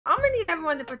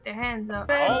everyone to put their hands up.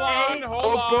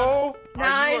 Hold on.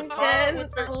 9, 10,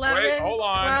 11, Wait, hold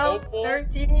on. 12,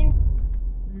 13.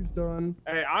 He's done.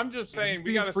 Hey, I'm just saying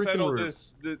we be gotta freaking settle rude.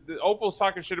 this. The Opal's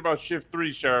talking shit about shift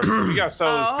 3, Sheriff. So we gotta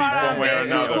settle this beef one way or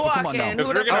another. Come on now. Because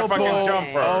we're gonna fucking jump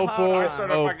her. I swear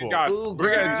to fucking God. Ooh,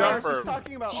 We're gonna jump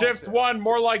her. Shift 1,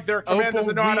 more like their command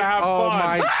doesn't know how to have Oh fun.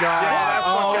 my god. Yeah,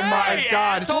 Oh my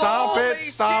god. Stop it. Holy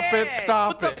Stop it. shit.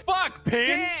 Stop What it. the fuck,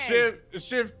 Pin?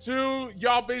 Shift 2,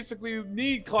 y'all basically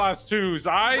need class 2s,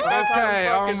 alright? That's how Okay. we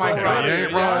Oh fucking my roll god. it.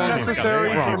 It's wrong. unnecessary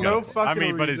Ain't wrong. for no fucking I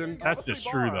mean, but reason. that's just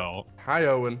true, though. Hi,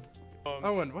 Owen.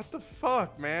 Owen, what the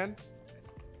fuck, man?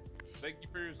 Thank you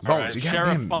for your Bones, you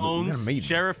Sheriff we got a Phones. meeting.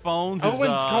 Sheriff Phones Owen's is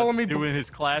calling me doing his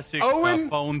classic Owen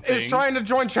phone thing. is trying to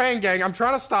join Chain Gang. I'm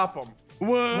trying to stop him.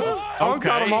 What? Owen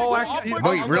got him all active.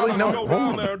 Wait, really? No.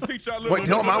 Hold on. Wait,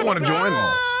 tell him I want to join.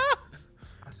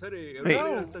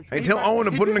 Hey, tell Owen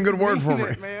to put in a good word for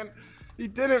me. Man. He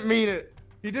didn't mean it.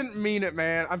 He didn't mean it,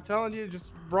 man. I'm telling you,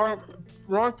 just wrong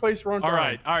place, wrong time.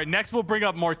 All right. Next, we'll bring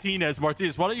up Martinez.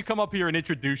 Martinez, why don't you come up here and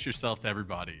introduce yourself to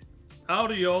everybody?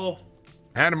 Howdy, y'all.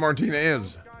 Adam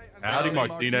Martinez. Howdy,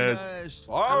 Martinez.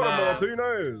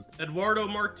 Martinez. Eduardo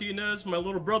Martinez. My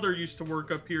little brother used to work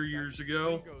up here years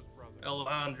ago,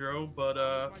 Alejandro. But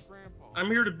I'm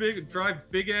here to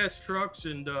drive big ass trucks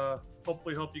and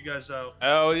hopefully help you guys out.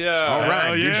 Hell yeah. All right,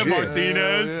 Hell good yeah, shit.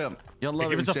 Martinez. You'll Hey, love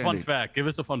give it, us a fun Shandy. fact. Give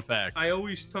us a fun fact. I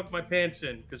always tuck my pants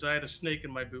in because I had a snake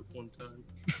in my boot one time.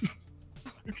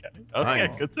 Okay,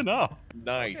 Nice. good to know.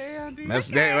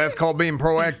 That's called being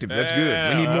proactive. That's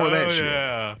good. We need more of that shit.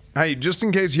 Yeah. Hey, just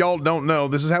in case y'all don't know,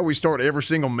 this is how we start every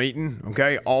single meeting,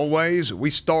 okay? Always, we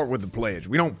start with the pledge.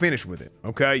 We don't finish with it,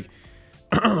 okay?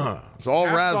 So all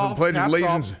Caps rise with off, the Pledge of caps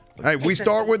Allegiance. Hey, we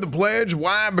start with the pledge.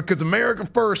 Why? Because America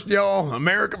first, y'all.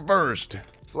 America first.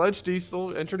 Sledge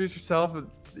Diesel, introduce yourself.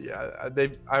 Yeah,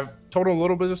 I've told a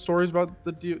little bit of stories about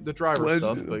the driver Sledge-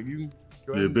 stuff, but you can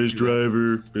go ahead Yeah, and best do that.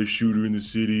 driver, best shooter in the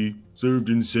city, served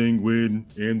in Sanguine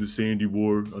and the Sandy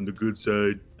War on the good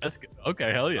side. That's good.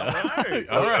 Okay, hell yeah.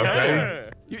 All right. Okay.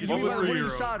 You What mean was by the the hero?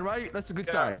 side, right? That's the good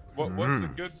Yeah. side. What's the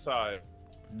good side?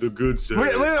 The good side.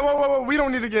 Wait, whoa, we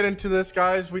don't need to get into this,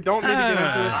 guys. We don't need to get into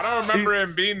this. I don't remember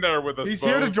him being there with us. He's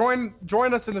here to Bo.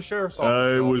 join us in the sheriff's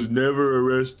office. I was never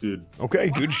arrested. Okay,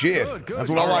 good shit. Good. That's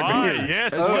what I like to hear.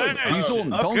 Yes, That's good. okay. Diesel,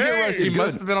 don't get He arrested.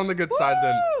 must Good. have been on the good side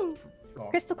then.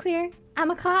 Crystal clear.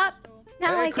 I'm a cop.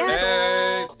 Now I guess.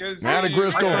 Hey, it's good to see Howdy, you.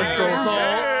 Crystal.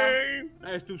 Hey.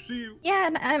 Nice to see you. Yeah,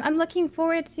 and I'm looking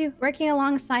forward to working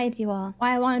alongside you all.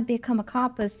 Why I want to become a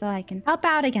cop was so I can help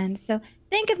out again. So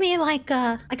think of me like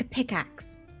a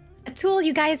pickaxe, a tool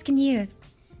you guys can use.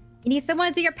 You need someone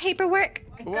to do your paperwork.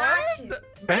 Make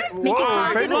it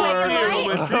hard for the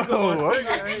wife,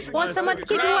 right? Want someone to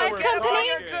keep your wife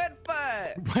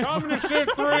company? Come to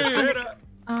shift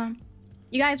 3.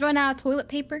 You guys run out of toilet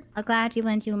paper? I'll gladly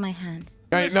lend you my hand.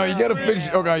 Hey, no, you gotta fix.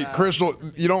 Okay, Crystal,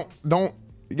 you don't.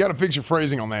 You gotta fix your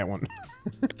phrasing on that one.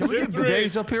 Can we get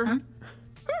bidets up here?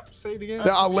 Say it again. So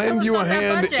I'll lend you a What's on that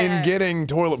hand in budget? getting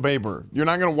toilet paper. You're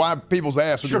not gonna wipe people's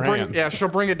ass with your hands. She'll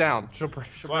bring it down. She'll bring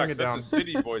Slacks, it down. that's a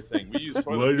city boy thing. We use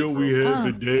toilet Why don't we paper.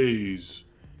 have bidets?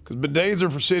 Because bidets are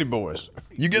for city boys.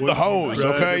 You get the Once you hose, try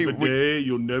okay? the bidet,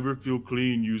 you'll never feel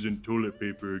clean using toilet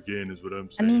paper again, is what I'm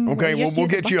I saying. mean, Okay, just we'll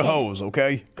use a get you a bucket. hose,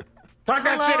 okay? Talk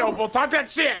that shit, Opal. Talk that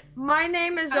shit. My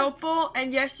name is Opal,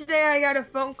 and yesterday I got a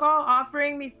phone call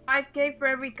offering me $5K for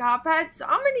every cop hat, so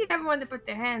I'm gonna need everyone to put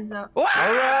their hands up. All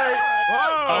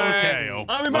right. Okay. Well,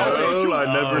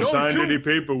 I never signed any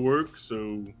paperwork,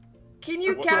 so Can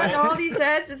you count all these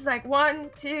heads? It's like 1,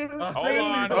 2, 3, 4,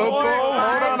 on. 5, Opal, hold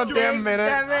on a 6, damn minute.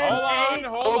 7, 8,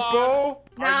 Hold on. Opal,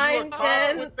 9,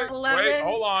 10, 11, Wait,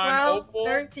 hold on, 12, Opal.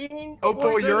 13,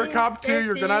 Opal, you're a 14, cop too.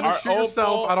 You're gonna have 15. to shoot yourself.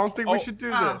 Opal, I don't think we oh, should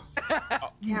do oh. this.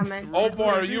 Damn it. Opal,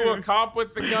 are you a cop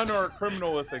with a gun or a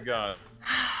criminal with a gun?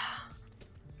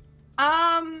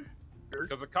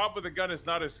 Because a cop with a gun is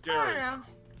not as I scary. don't know.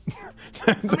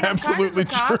 That's I mean, I'm absolutely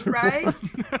kind of a true. cop,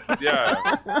 right? Yeah.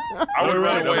 I all would right,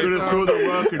 run I'm away gonna from throw the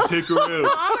rock and take her No,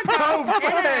 out. I'm a cop.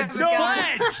 and I have a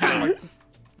gun.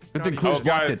 I think Oh, Clue's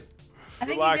blocked it. guys, I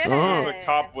think relax. you did This is it. a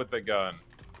cop with a gun.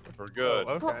 We're good.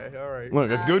 Okay, all right.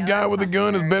 Look, a good guy with a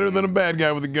gun is better than a bad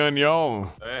guy with a gun,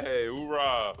 y'all. Hey,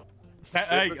 hoorah.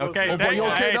 Hey, okay. Opal, you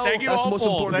okay, though? Thank you, That's the most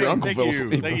Opal. important Thank thing. you. Uncle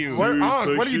fell Thank you. asleep. Where, Serious What are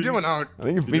you question? doing, Aunt? I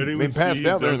think Did he anyone passed see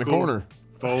out there in the Uncle corner.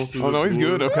 fall through Oh, no, the he's floor?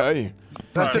 good. Okay.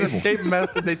 That's an escape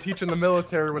method they teach in the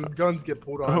military when guns get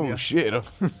pulled on Oh, you. shit. Yeah.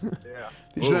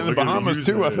 Teach that in the we're gonna Bahamas, use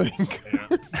too, I that. think.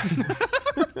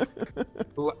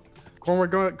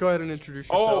 Cornwood, go ahead and introduce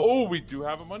yourself. Oh, we do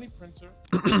have a money printer.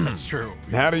 That's true.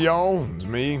 Howdy, y'all. It's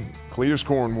me, Cletus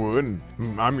Cornwood.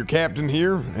 I'm your captain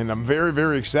here, and I'm very,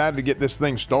 very excited to get this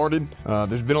thing started.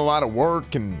 There's been a lot of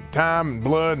work and time and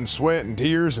blood and sweat and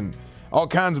tears and all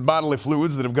kinds of bodily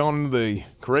fluids that have gone into the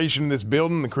creation of this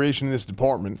building, the creation of this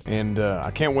department, and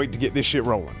I can't wait to get this shit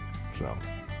rolling. So,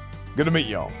 good to meet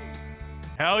y'all.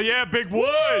 Hell yeah, Big Wood!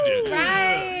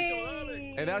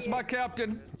 Right. And that's my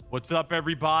captain. What's up,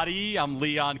 everybody? I'm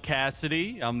Leon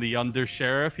Cassidy. I'm the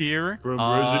undersheriff here. From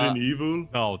Resident Evil?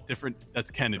 No, different. That's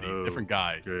Kennedy. Oh, different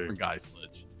guy. okay. Different guy,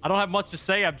 Sledge. I don't have much to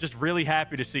say. I'm just really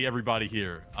happy to see everybody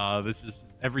here. This is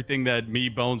everything that me,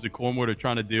 Bones, and Cornwood are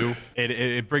trying to do.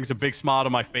 It brings a big smile to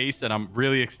my face, and I'm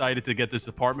really excited to get this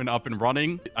department up and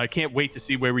running. I can't wait to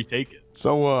see where we take it.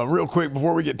 So, real quick,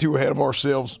 before we get too ahead of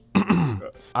ourselves,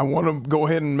 I want to go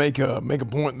ahead and make a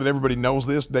point that everybody knows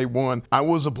this. Day one, I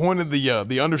was appointed the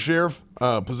undersheriff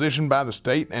position by the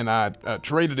state, and I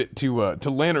traded it to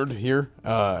Leonard here.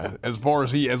 As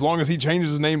long as he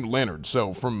changes his name to Leonard.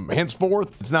 So from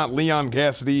henceforth, it's not Leon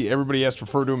Cassidy. Everybody has to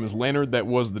refer to him as Leonard. That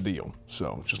was the deal.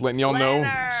 So just letting y'all know,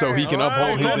 so he can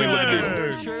uphold his end of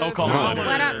the deal. Don't call me Leonard.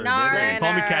 What up, Nard?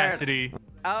 Call me Cassidy.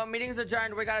 Oh, meeting's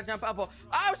adjourned. We gotta jump Opal.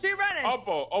 Oh, she running.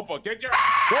 Opal, get your...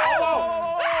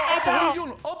 Whoa! Opal, what are you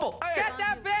doing? Opal, hey! Get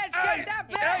that bitch. Get that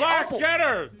bitch. Slacks, get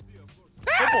her!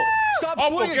 Opal, stop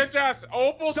Opal, swinging! get your ass.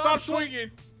 Opal, Stop stop swing-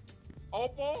 swinging.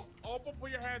 Opal, put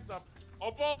your hands up.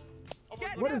 Opal.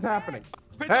 What is happening?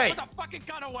 Put Hey! the fucking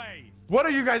gun away! What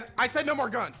are you guys? I said no more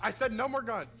guns. I said no more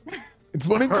guns. It's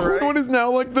funny.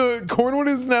 Cornwood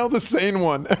is now the sane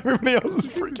one. Everybody else is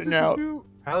freaking out.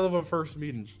 Hell of a first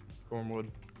meeting, Cornwood.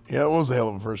 Yeah, it was a hell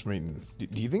of a first meeting. Do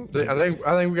you think? I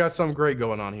think we got something great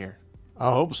going on here. I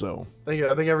hope so. I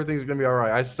think everything's gonna be all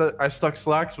right. I stuck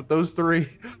slacks with those three.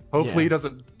 Hopefully he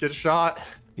doesn't get shot.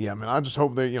 Yeah, man. I just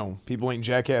hope that people ain't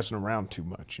jackassing around too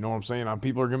much. You know what I'm saying?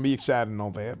 People are gonna be excited and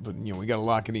all that, but we gotta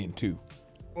lock it in too.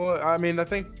 Well, I mean, I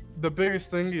think the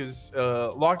biggest thing is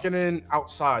locking in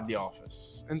outside the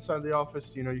office. Inside the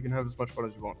office, you can have as much fun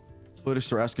as you want.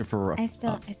 Police are asking for I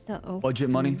still owe budget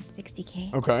money.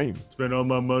 60K. Okay. Spent all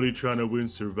my money trying to win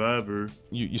Survivor.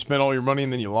 You spent all your money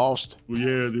and then you lost. Well,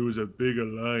 yeah, there was a big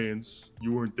alliance.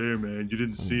 You weren't there, man. You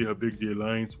didn't see how big the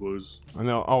alliance was. And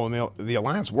the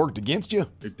alliance worked against you.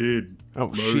 It did.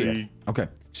 Oh shit. Okay,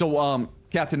 so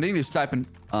Captain, they need a stipend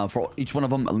for each one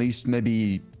of them at least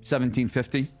maybe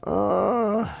 $17.50.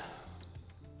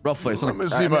 Roughly. Let me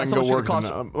see if I can go work.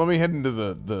 Let me head into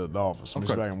the office. Let me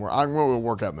see if I can work. I can go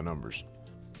work out the numbers.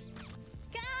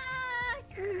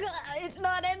 It's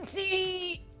not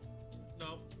empty.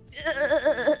 No.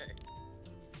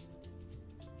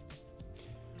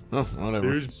 Oh,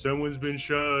 whatever. Someone's been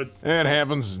shot. It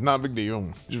happens. It's not a big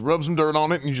deal. Just rub some dirt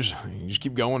on it and you just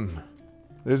keep going.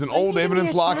 There's an old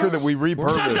evidence locker that we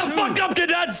repurposed. Shut the fuck up,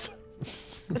 cadets!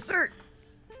 Yes, sir.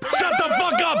 Shut the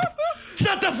fuck up!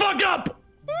 Shut the fuck up!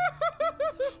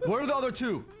 Where are the other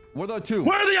two? Where are the other two?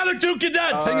 Where are the other two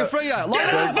cadets? Hang your Freya.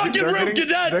 Get in the fucking room,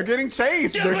 cadet! They're getting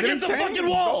chased. Get up against the fucking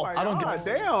wall! I don't get.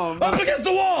 Damn. Up against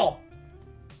the wall!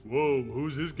 Whoa,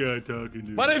 who's this guy talking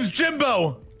to? My name's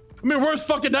Jimbo. I'm your worst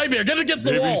fucking nightmare. Get against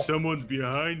the Maybe wall. someone's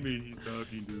behind me he's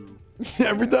talking to.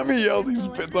 Every time he yells, he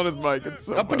spits on his mic. It's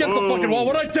so Up against the fucking wall.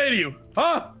 What did I say to you?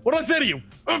 Huh? What did I say to you?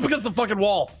 Up against the fucking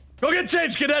wall. Go get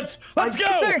changed, cadets. Let's go.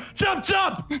 Sir. Jump,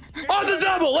 jump. On the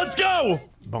double. Let's go.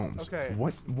 Bones. Okay.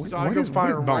 What So I is go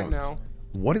fire right Bones? now.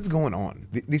 What is going on?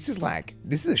 This is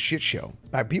a shit show.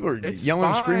 Like people are It's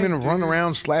yelling, fine, screaming, and running dude.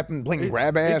 around, slapping, playing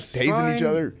grab ass, It's tasing each fine.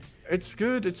 other. It's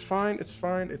good. It's fine. It's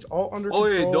fine. It's all under Oh,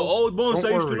 control. yeah, the old bones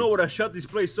Don't I used to worry. know when I shut this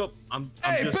place up. I'm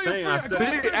just saying. I said,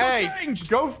 Hey,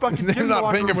 go fucking. They're get in the not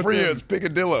locker room with Pinkafria, them. it's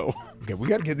Picadillo. Okay, we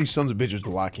got to get these sons of bitches to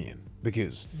lock in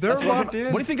because They're locked in.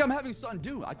 What do you think I'm having son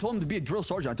do? I told him to be a drill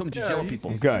sergeant. I told him to Yeah, yell at he's- people.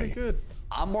 he's Okay. doing good.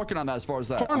 I'm working on that as far as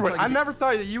that. Cornwood, I never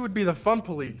thought that you would be the fun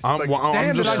police. I'm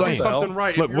damn, just did I saying. do something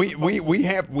right. Look, if you're the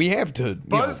fun we have to.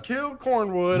 Buzzkill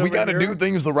Cornwood. We over got to here. do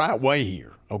things the right way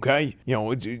here. Okay,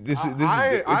 this is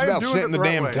I am about doing setting it the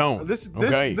right damn way. tone.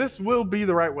 Okay, This will be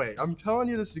the right way. I'm telling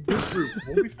you, this is a good group.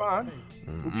 We'll be fine.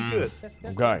 We'll be good.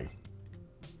 okay.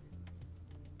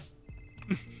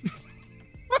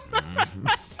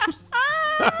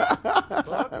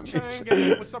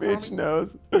 What's up, Bitch homie?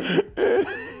 knows.